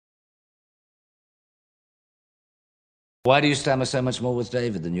Why do you stammer so much more with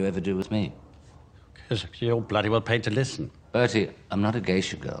David than you ever do with me? Because you're bloody well paid to listen. Bertie, I'm not a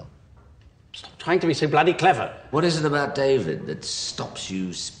geisha girl. Stop trying to be so bloody clever. What is it about David that stops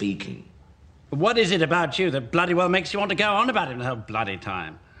you speaking? What is it about you that bloody well makes you want to go on about him the whole bloody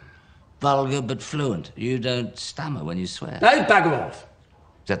time? Vulgar but fluent. You don't stammer when you swear. No, bugger off.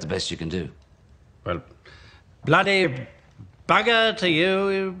 Is that the best you can do? Well, bloody bugger to you,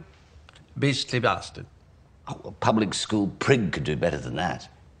 you beastly bastard. Oh, a public school prig could do better than that.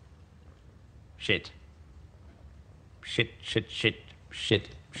 Shit. Shit, shit, shit, shit.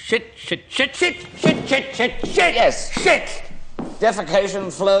 Shit, shit, shit, shit, shit, shit, shit, shit. Yes. Shit.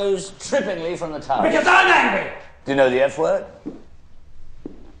 Defecation flows trippingly from the tongue. Because I'm angry. Do you know the F word?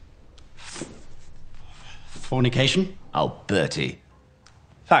 Fornication. Oh, Bertie.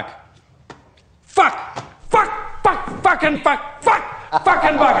 Fuck. Fuck. Fuck. Fuck. Fucking fuck. Fuck.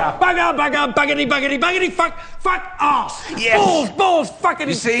 Fucking bugger. Bugger, bugger, buggity, buggity, buggity, fuck. Fuck ass. Yes. Balls, balls, fuckity.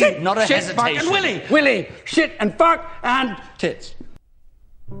 You see, shit, not a shit, hesitation. Fuck and willy. Willy, shit and fuck and tits.